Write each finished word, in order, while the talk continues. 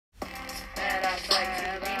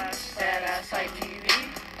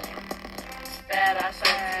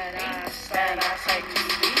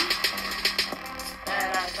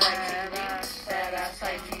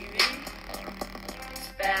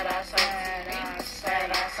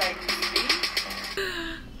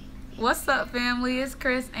What's up, family? It's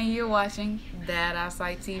Chris, and you're watching Dad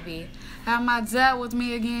Outside TV. I have my dad with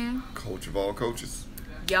me again. Coach of all coaches.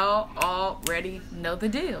 Y'all already know the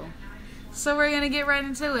deal. So we're going to get right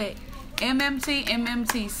into it.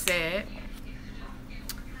 MMT said,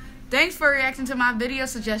 thanks for reacting to my video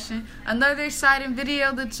suggestion. Another exciting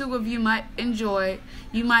video the two of you might enjoy.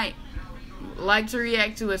 You might like to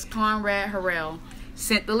react to is Konrad Hurrell.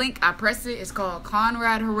 Sent the link. I pressed it. It's called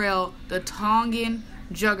Konrad Hurrell, the Tongan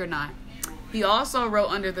Juggernaut. He also wrote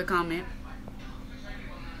under the comment,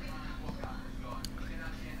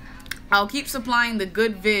 I'll keep supplying the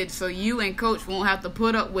good vids so you and Coach won't have to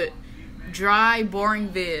put up with dry, boring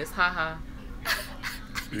vids. Haha.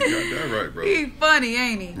 You got that right, bro. He's funny,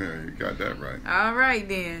 ain't he? Yeah, you got that right. All right,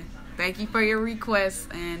 then. Thank you for your request,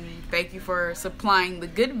 and thank you for supplying the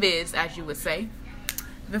good vids, as you would say.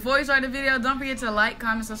 Before you start the video, don't forget to like,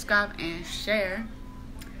 comment, subscribe, and share.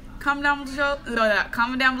 Comment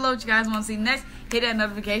down below what you guys want to see next. Hit that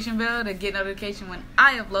notification bell to get notification when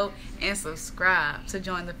I upload, and subscribe to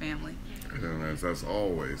join the family. And as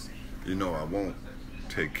always, you know I won't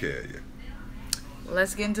take care of you.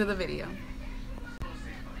 Let's get into the video.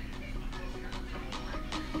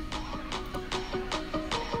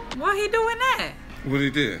 Why he doing that? What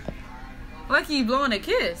he did? Like he blowing a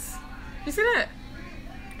kiss. You see that?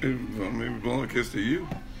 Maybe blowing a kiss to you.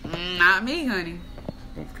 Not me, honey.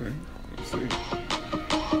 Okay, let's see.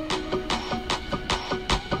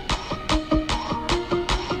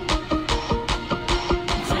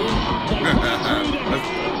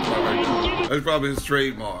 That's probably his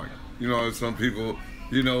trademark. You know, some people,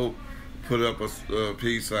 you know, put up a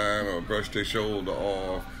peace sign or brush their shoulder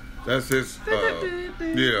off. That's his,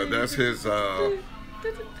 yeah, that's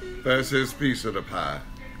his piece of the pie.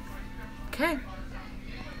 Okay.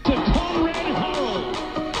 To Konrad Hurrell.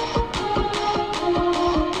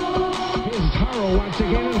 Here's Hurrell once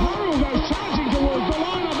again, and Hurrell goes charging towards the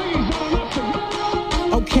line. I think he's got enough to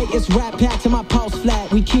go. Okay, it's rap pack to my pulse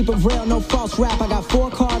flat. We keep it real, no false rap. I got 4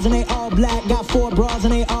 cars and they all black. Got 4 bras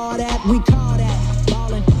and they all that. We call that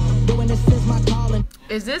ballin'. Doing this is my calling.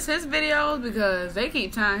 Is this his videos? Because they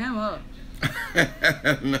keep tying him up.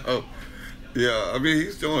 No. Yeah, I mean,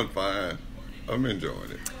 he's doing fine. I'm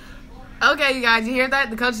enjoying it. Okay, you guys, you hear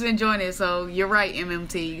that? The coach is enjoying it, so you're right,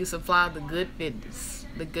 MMT. You supply the good vids.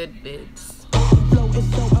 The good vids. Flow is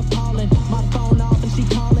so appalling. My phone off and she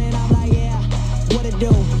calling. I'm like, yeah, what it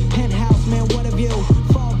do? Penthouse, man, what a view.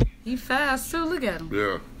 He fast, too. Look at him.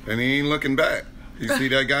 Yeah, and he ain't looking back. You see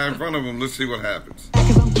that guy in front of him, let's see what happens.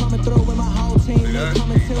 Cause I'm coming through with my whole team. See that?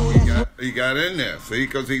 Coming through, He got in there, see,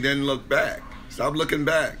 because he didn't look back. Stop looking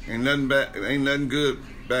back. Ain't nothing good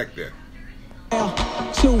back there.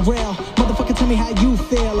 Too real, motherfucker, tell me how you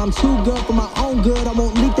feel. I'm too good for my own good. I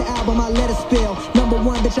won't leak the album, I let it spill.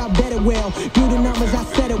 #1, bitch, I bet it will. Do the numbers, I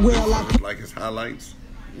said it will. Like his highlights?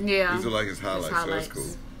 Yeah. These are like his highlights, so that's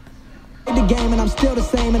cool. The game and I'm still the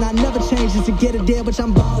same, and I never changed it to get a deal, bitch,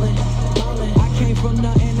 I'm ballin'. I came from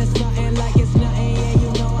nothing to something like it's nothing. Yeah,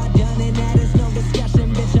 you know I done it, that is no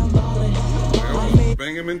discussion, bitch, I'm ballin'.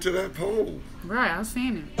 Bang him into that pole. Right, I've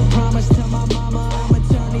seen it. Promise to my mama, I'ma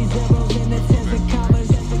turn these zeros into tens and commas.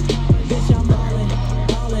 Bitch, I'm ballin'.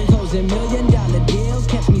 Closing $1 million deals,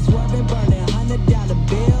 catch me swerving, burning $100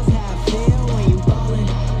 bills. How I feel when you ballin'.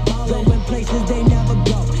 Going places they never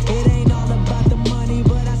go. It ain't all about the money,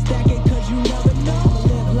 but I stack it cause you never know. I'ma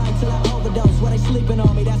live life till I overdose. While they sleeping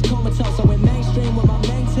on me, that's comatose. I went mainstream with my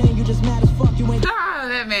main team. You just mad as fuck, you ain't.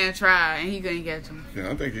 That man tried, and he couldn't catch him.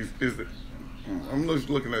 Yeah, I think I'm just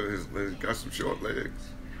looking at his legs. Got some short legs.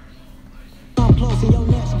 I'm close, and your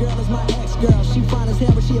next girl is my ex-girl. She fine as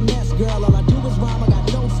hell, but she a mess, girl. All I do is rhyme, I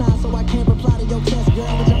got no time, so I can't reply to your test, girl.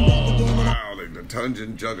 But I'm back again, and Wow, the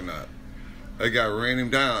Tongan Juggernaut. That guy ran him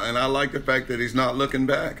down, and I like the fact that he's not looking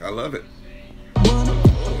back. I love it.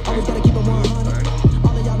 always gotta keep it 100.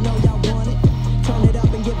 All of y'all know y'all want it. Turn it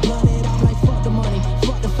up and get blunted. I'm like, fuck the money,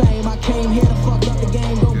 fuck the fame. I came here to fuck up the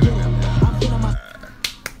game. Go get it. I'm feeling my.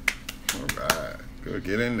 All right, good.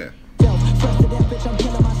 Get in there. Fresh to that bitch, I'm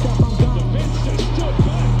killing myself. I'm gone.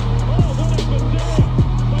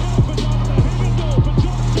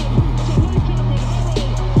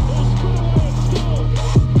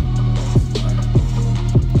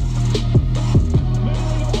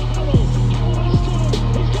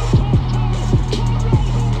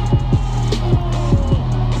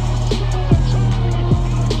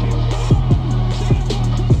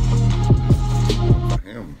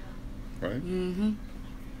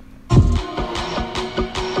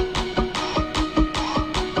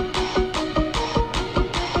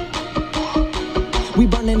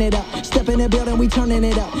 in the building, we turning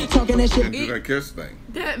it up. Talking that shit. And do that kiss thing.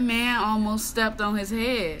 That man almost stepped on his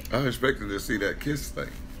head. I expected to see that kiss thing.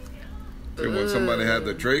 And when somebody had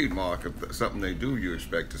the trademark of something they do, you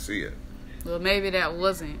expect to see it. Well, maybe that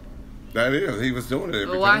wasn't. That is. He was doing it every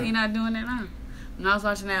But why time. he not doing it now? When I was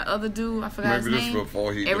watching that other dude, I forgot Maybe his this name.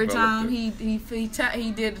 before he Every time developed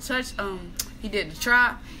he did the touch, he did the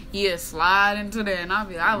try, he'd slide into there, and I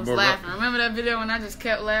was But laughing. right- Remember that video when I just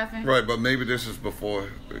kept laughing? Right, but maybe this is before.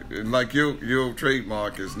 Like your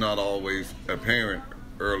trademark is not always apparent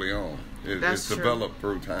early on. That's It's true. developed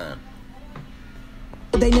through time.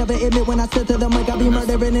 They never admit when I sit to the mic, I be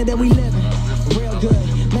murdering it and we living. Real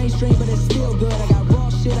good, mainstream, but it's still good. I got raw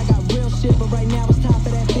shit, I got real shit, but right now it's time for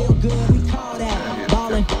that feel good. We call that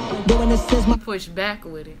ballin', doing this since my Push back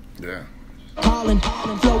with it. Yeah. calling.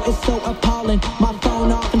 Flow is so appalling. My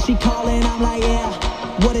phone off and she calling. I'm like, yeah,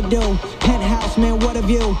 what it do? Penthouse, man, what a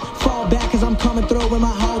view. Fall back cause I'm coming through with my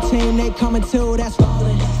whole team. They coming too, that's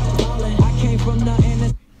ballin'. I came from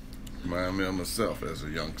nothing. Remind me of myself as a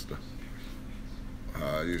youngster.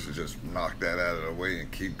 I used to just knock that out of the way and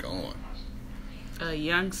keep going. A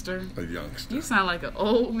youngster. A youngster. You sound like an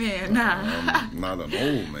old man now. I'm not an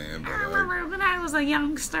old man, but I remember when I was a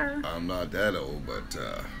youngster. I'm not that old, but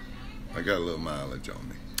I got a little mileage on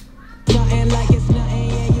me. Nothing like it's nothing,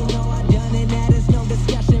 yeah, you know I done it. That is no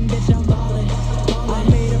discussion, bitch, I'm ballin'. I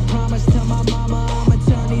made a promise to my mama, I'ma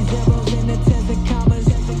turn these zeros into tens and commas.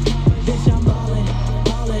 Bitch, I'm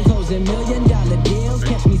ballin'. Closing $1 million deals,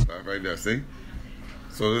 catch me. Right there, see?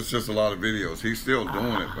 So it's just a lot of videos. He's still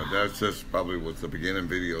doing it, but that's just probably was the beginning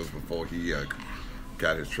videos before he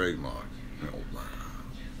got his trademark.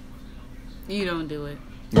 You don't do it.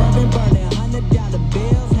 Swerving, burning $100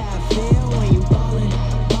 bills, how I feel when you ballin'.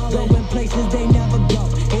 Going places they never go.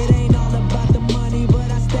 It ain't all about the money,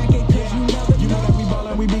 but I stack it cause you never You know that we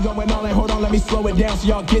ballin', we be going all in. Hold on, let me slow it down so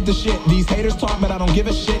y'all get the shit. These haters talk, but I don't give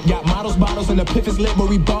a shit. Got models, bottles, and the piff is lit, but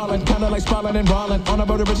we ballin'. Kinda like sprawlin' and brawlin'. On the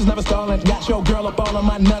road, the riches never stallin'. Got your girl up all on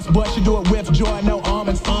my nuts, but she do it with joy, no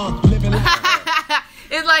almonds. Living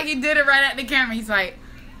It's like he did it right at the camera. He's like,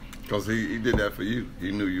 Because he did that for you.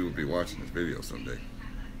 He knew you would be watching this video someday.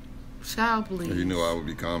 child, please. He knew I would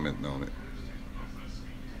be commenting on it.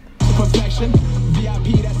 perfection.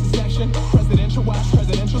 VIP, that's the section. Presidential watch,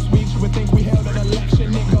 presidential speech. You would think we held an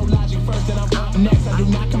election. Nigga, logic first, and I'm up next. I do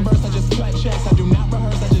not converse, I just cut checks. I do not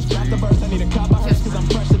rehearse, I just drop the verse. I need a cop I hearse, cause I'm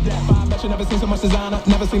fresh to death. I bet you never seen so much designer.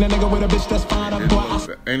 Never seen a nigga with a bitch that's fine. Didn't look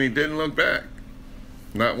back. And he didn't look back.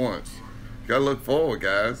 Not once. Gotta look forward,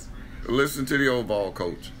 guys. Listen to the old ball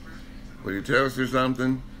coach. When he tells you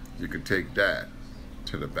something, you can take that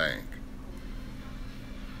to the bank.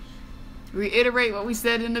 Reiterate what we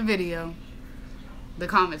said in the video, the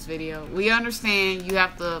comments video. We understand you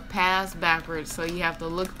have to pass backwards, so you have to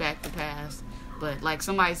look back to pass. But like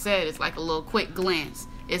somebody said, it's like a little quick glance.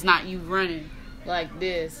 It's not you running like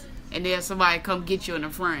this, and then somebody come get you in the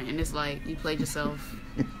front, and it's like you played yourself.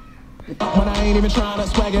 When I ain't even trying to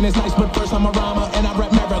swaggin', it's nice, but first I'm a rhymer. And I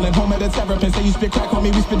rap Maryland, home of the terrapin. Say you spit crack on me,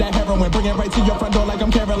 we spit that heroin. Bring it right to your front door like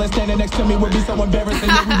I'm Carolyn. Standing next to me would be so embarrassing.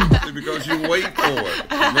 Because you wait for it,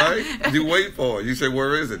 right? You wait for it. You say,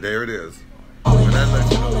 where is it? There it is. And that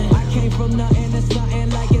lets you know. I came from nothing to something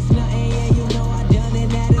like it's nothing, yeah, you know I done it.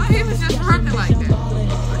 That is Oh, he was just running like that.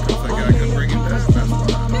 Because I can bring it back. That's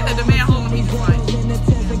fine. Yeah, the man holding me like.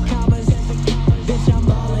 Bitch, I'm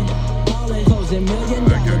ballin'. Closing $1 million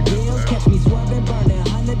deals, catch me swerving, burning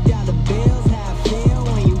 $100 bills. How I feel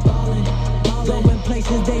when you ballin'. Going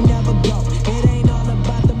places they never go. It ain't all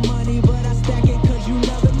about the money, but I stack it cause you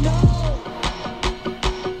never know.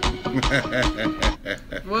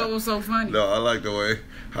 What was so funny? No, I like the way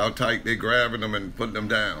how tight they grabbing them and putting them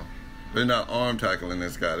down. They're not arm tackling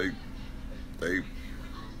this guy. They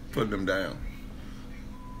putting them down.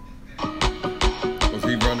 Cause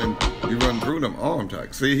he run through them arm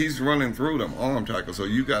tackles. See, he's running through them arm tackles. So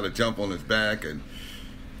you got to jump on his back and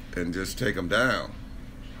just take him down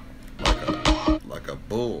like a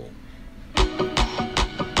bull.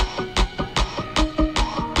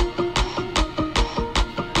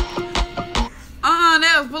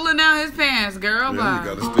 That was pulling down his pants, girl. Yeah, Bye. you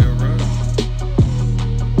got to still run.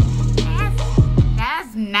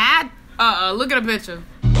 That's not. Look at the picture.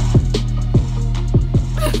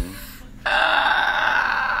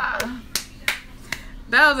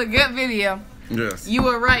 That was a good video. Yes, You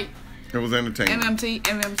were right. it was entertaining.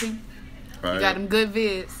 MMT. Right. You got them good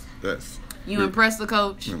vids. Yes. You impressed the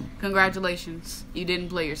coach. Mm. Congratulations. You didn't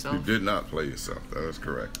play You yourself. did not play yourself. That is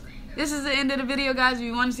correct. This is the end of the video, guys. If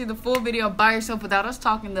you want to see the full video by yourself without us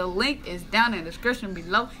talking, the link is down in the description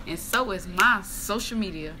below, and so is my social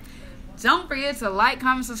media. Don't forget to like,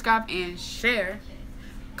 comment, subscribe, and share.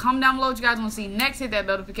 Comment down below what you guys want to see next. Hit that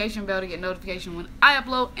notification bell to get notification when I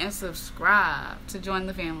upload, and subscribe to join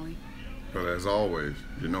the family. But as always,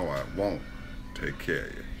 you know I won't take care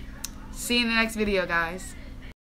of you. See you in the next video, guys.